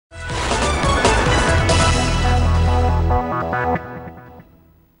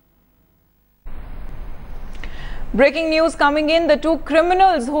Breaking news coming in, the two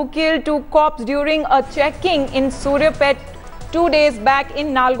criminals who killed two cops during a checking in Surayapet 2 days back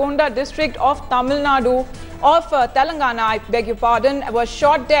in Nalgonda district of Telangana, I beg your pardon, were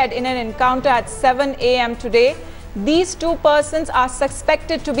shot dead in an encounter at 7 a.m. today. These two persons are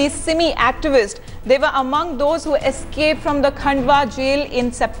suspected to be SIMI activists. They were among those who escaped from the Khandwa jail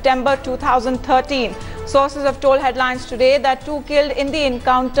in September 2013. Sources have told Headlines today that two killed in the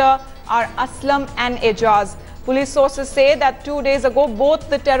encounter are Aslam and Ejaz. Police sources say that 2 days ago, both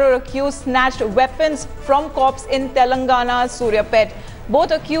the terror accused snatched weapons from cops in Telangana's Surayapet. Both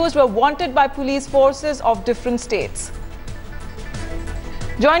accused were wanted by police forces of different states.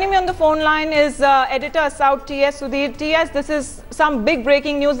 Joining me on the phone line is editor South T.S. Sudhir. T.S., this is some big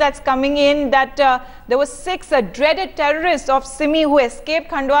breaking news that's coming in that there were 6 dreaded terrorists of SIMI who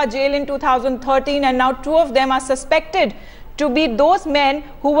escaped Khandwa jail in 2013, and now 2 of them are suspected to be those men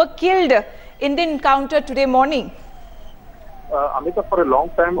who were killed in the encounter today morning. Amita, for a long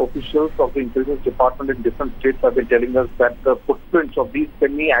time, officials of the intelligence department in different states have been telling us that the footprints of these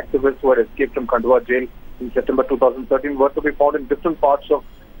SIMI activists who had escaped from Khandwa jail in September 2013 were to be found in different parts of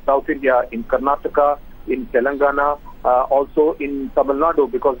South India, in Karnataka, in Telangana, also in Tamil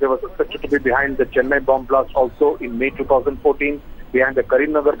Nadu, because they were suspected to be behind the Chennai bomb blast also in May 2014, behind the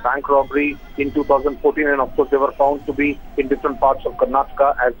Karimnagar bank robbery in 2014, and of course they were found to be in different parts of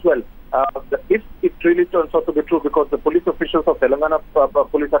Karnataka as well. If it really turns out to be true, because the police officials of Telangana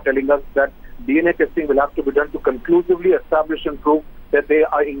police are telling us that DNA testing will have to be done to conclusively establish and prove that they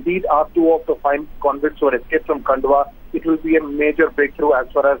are indeed 2 of the 5 convicts who are escaped from Khandwa, it will be a major breakthrough as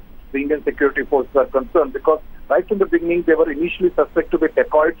far as the Indian security forces are concerned, because right from the beginning they were initially suspected to be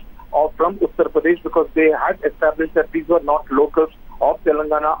dacoits from Uttar Pradesh, because they had established that these were not locals of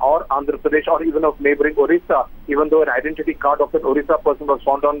Telangana or Andhra Pradesh or even of neighboring Orissa, even though an identity card of an Orissa person was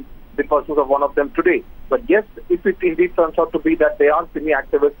found on the persons of one of them today. But yes, if it indeed turns out to be that they are SIMI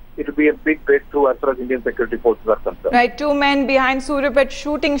activists, it will be a big breakthrough as far as Indian security forces are concerned. Right, 2 men behind Surayapet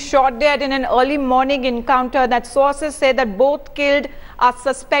shooting shot dead in an early morning encounter. That sources say that both killed are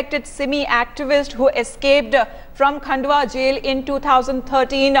suspected SIMI activists who escaped from Khandwa jail in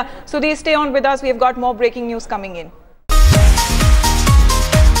 2013. So they stay on with us. We have got more breaking news coming in.